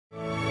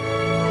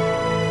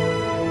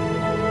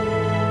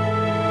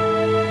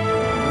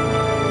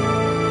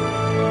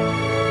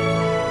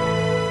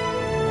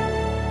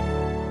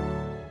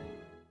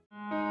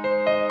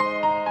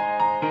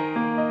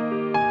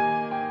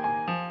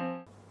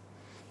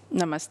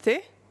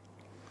Namaste.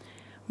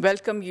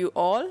 Welcome you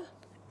all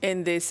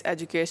in this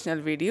educational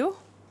video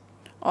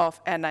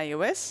of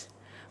NIOS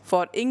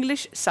for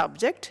English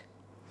subject.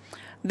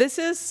 This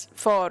is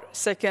for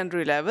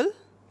secondary level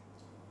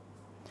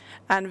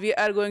and we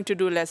are going to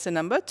do lesson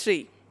number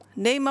 3.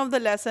 Name of the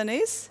lesson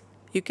is,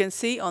 you can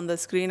see on the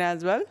screen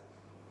as well,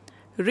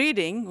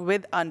 Reading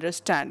with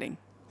Understanding.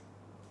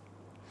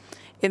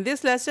 In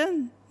this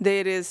lesson,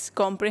 there is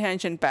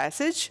comprehension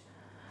passage.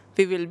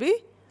 We will be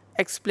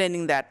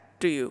explaining that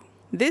to you.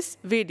 This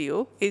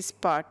video is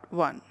part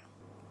 1.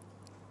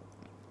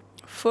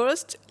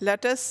 First,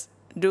 let us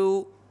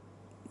do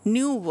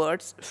new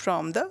words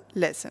from the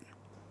lesson.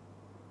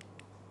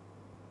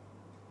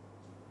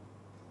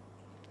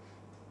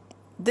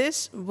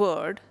 This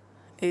word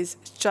is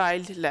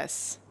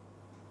childless.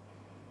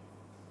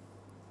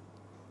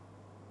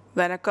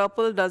 When a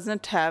couple does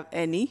not have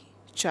any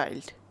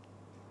child.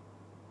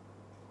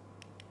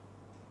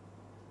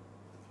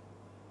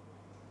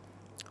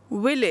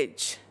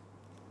 Village.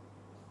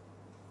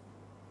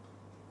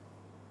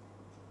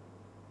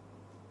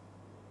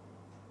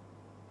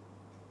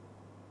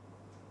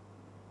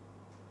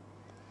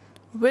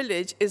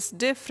 Village is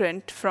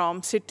different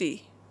from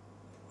city.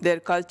 Their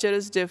culture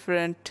is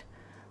different,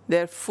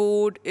 their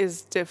food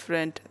is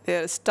different,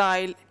 their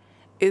style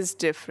is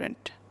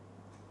different.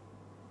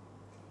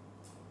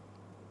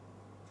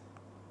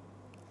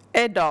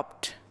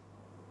 Adopt.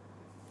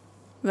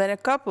 When a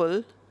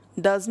couple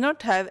does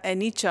not have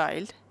any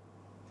child,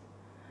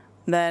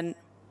 then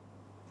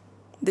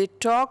they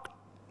talk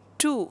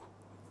to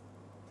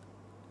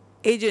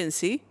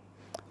agency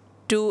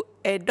to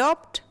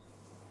adopt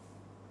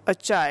a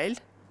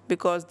child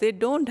because they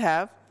don't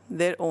have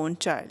their own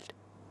child.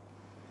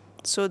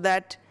 So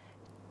that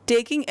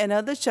taking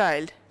another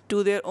child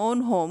to their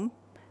own home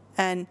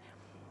and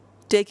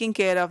taking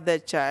care of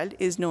that child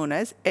is known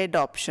as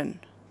adoption.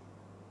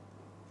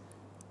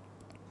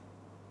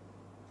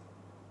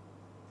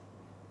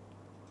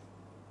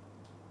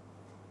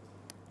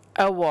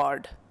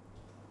 Award.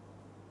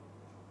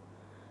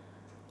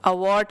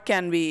 Award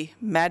can be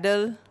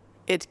medal,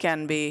 it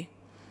can be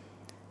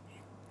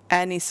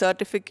any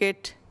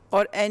certificate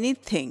or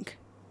anything.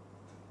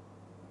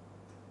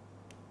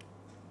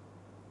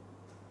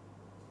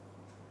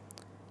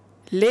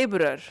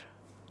 Laborer.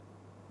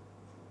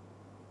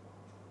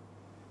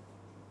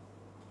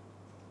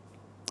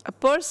 A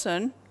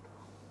person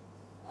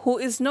who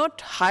is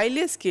not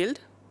highly skilled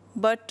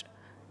but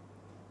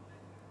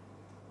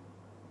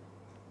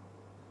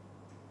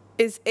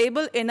is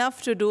able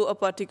enough to do a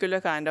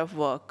particular kind of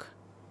work,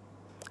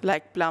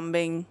 like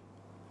plumbing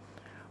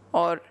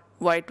or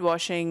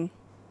whitewashing,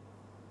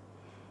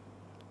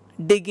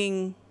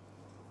 digging.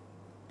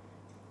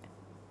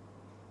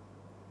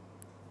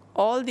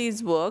 All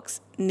these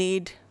works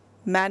need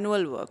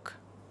manual work.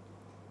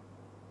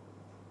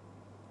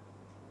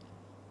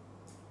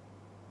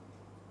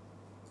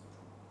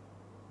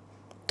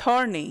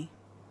 Thorny.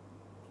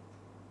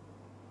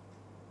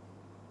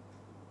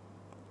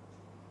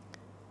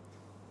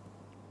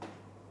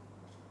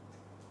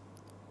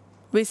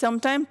 We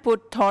sometimes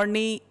put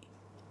thorny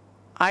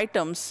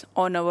items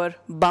on our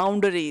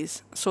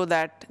boundaries so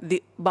that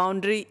the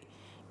boundary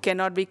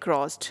cannot be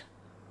crossed.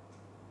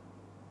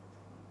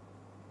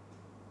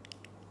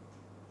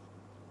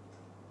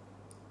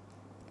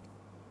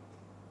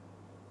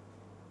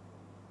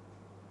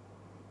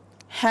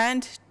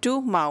 Hand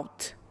to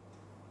mouth.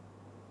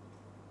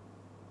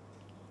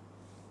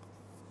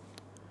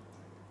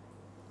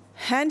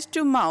 Hand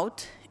to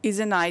mouth is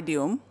an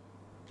idiom.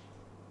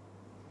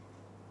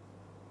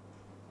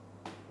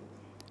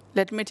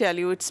 Let me tell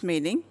you its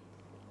meaning.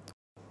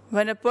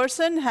 When a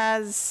person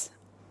has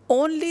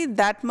only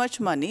that much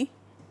money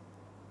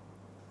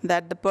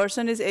that the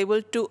person is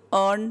able to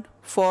earn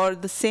for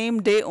the same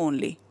day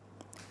only,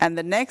 and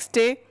the next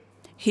day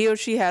he or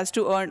she has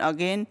to earn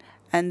again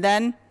and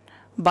then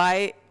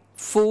buy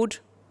food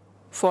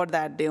for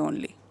that day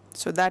only.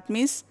 So that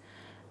means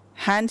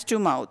hand to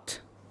mouth.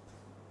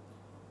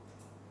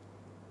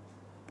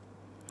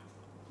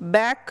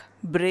 Back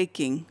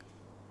breaking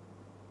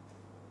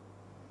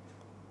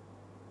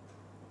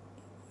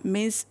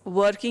means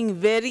working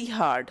very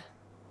hard,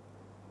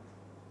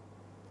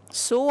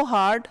 so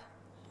hard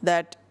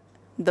that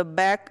the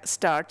back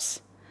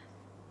starts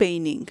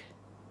paining.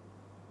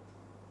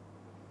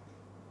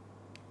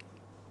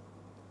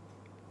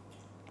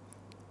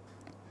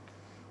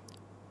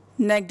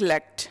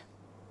 Neglect.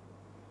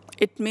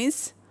 It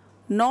means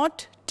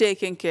not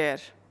taking care.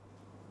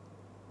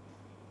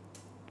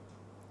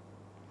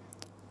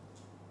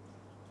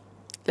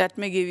 Let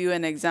me give you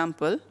an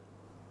example.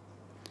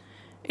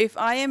 If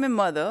I am a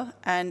mother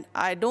and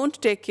I don't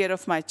take care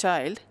of my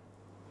child,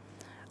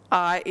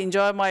 I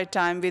enjoy my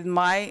time with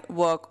my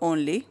work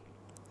only,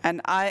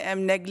 and I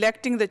am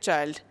neglecting the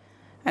child,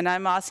 and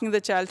I'm asking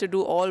the child to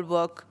do all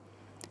work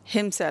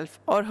himself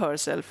or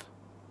herself.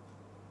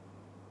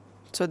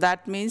 So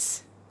that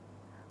means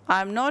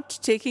I'm not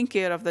taking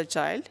care of the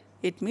child.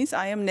 It means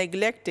I am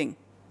neglecting.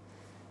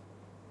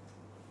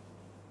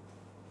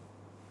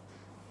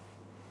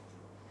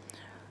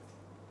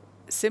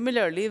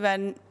 similarly,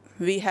 when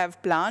we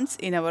have plants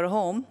in our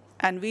home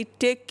and we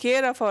take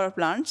care of our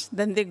plants,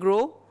 then they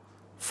grow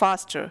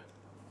faster.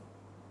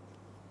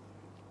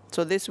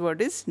 So this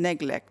word is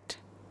neglect.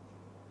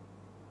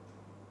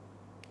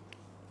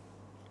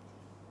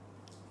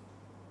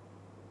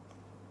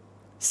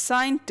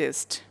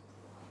 Scientist.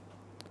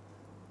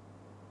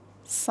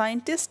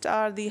 Scientists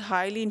are the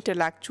highly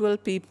intellectual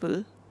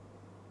people,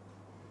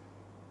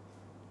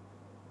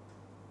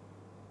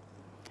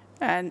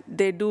 and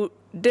they do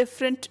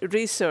different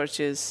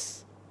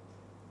researches.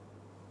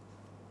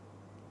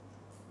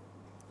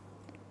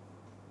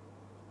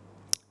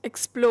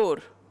 Explore.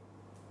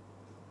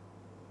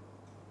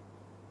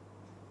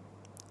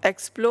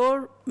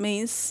 Explore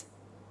means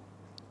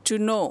to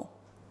know,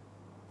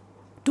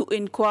 to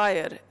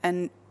inquire,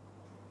 and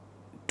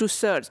to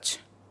search.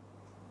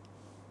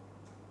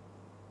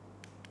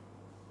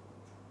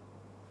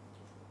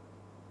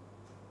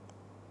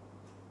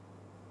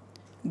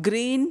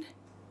 Green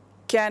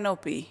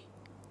canopy.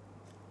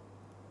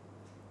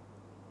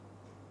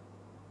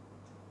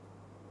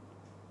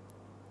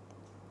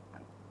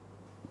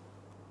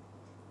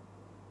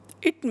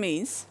 It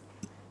means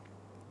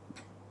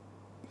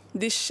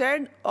the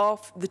shade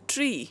of the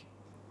tree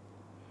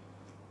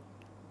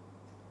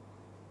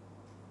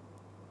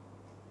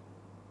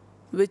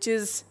which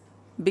is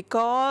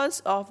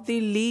because of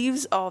the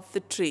leaves of the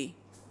tree.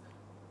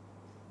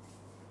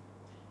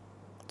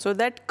 So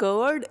that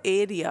covered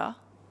area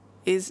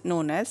is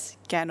known as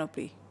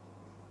canopy.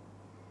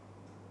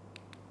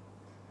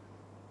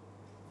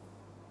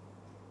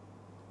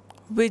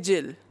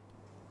 Vigil.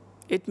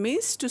 It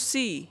means to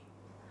see,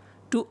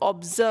 to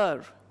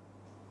observe,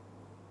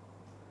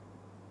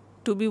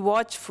 to be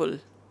watchful.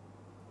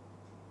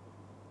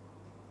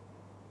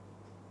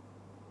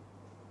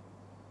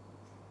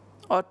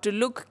 Or to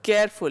look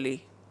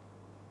carefully.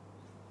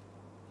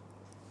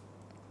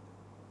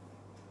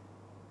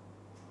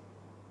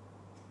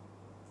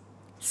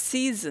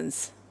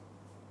 Seasons.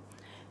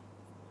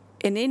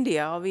 In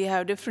India, we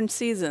have different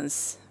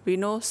seasons. We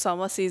know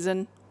summer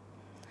season,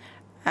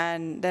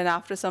 and then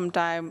after some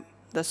time,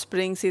 the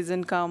spring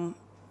season comes,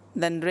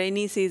 then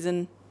rainy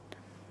season,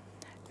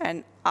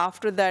 and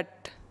after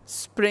that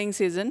spring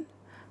season,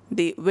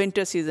 the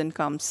winter season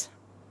comes.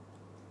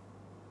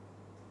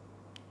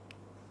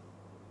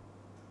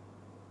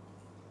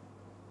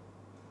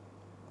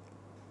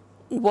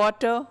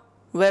 Water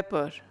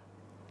vapor.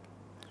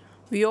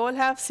 We all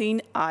have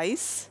seen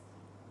ice.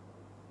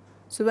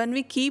 So when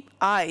we keep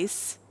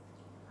ice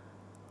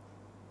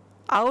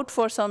out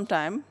for some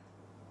time,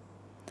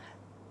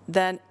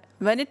 then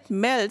when it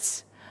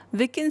melts,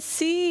 we can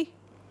see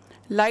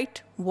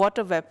light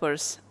water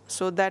vapors.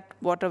 So that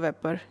water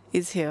vapor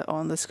is here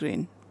on the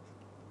screen.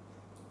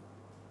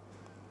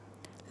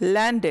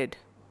 Landed.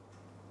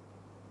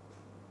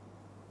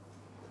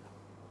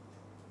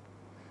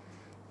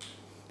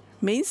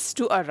 Means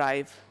to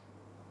arrive.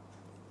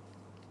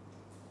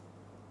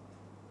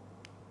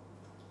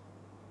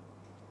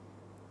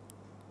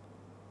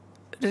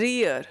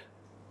 Rear.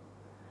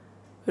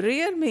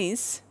 Rear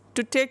means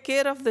to take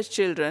care of the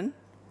children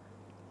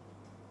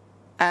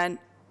and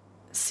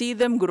see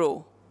them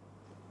grow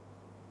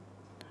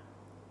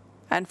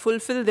and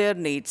fulfill their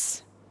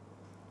needs.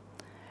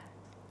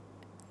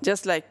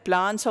 Just like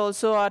plants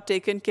also are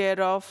taken care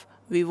of,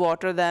 we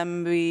water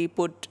them, we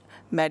put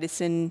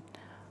medicine,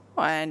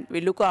 and we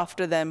look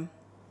after them.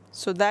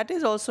 So that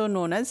is also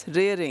known as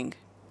rearing.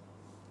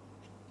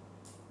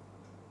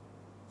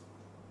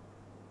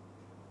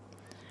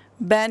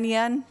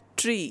 Banyan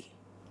tree.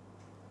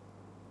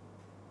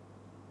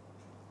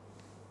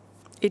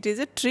 It is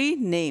a tree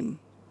name.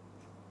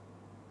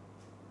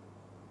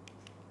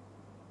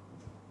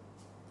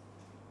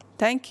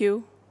 Thank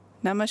you.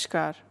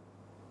 Namaskar.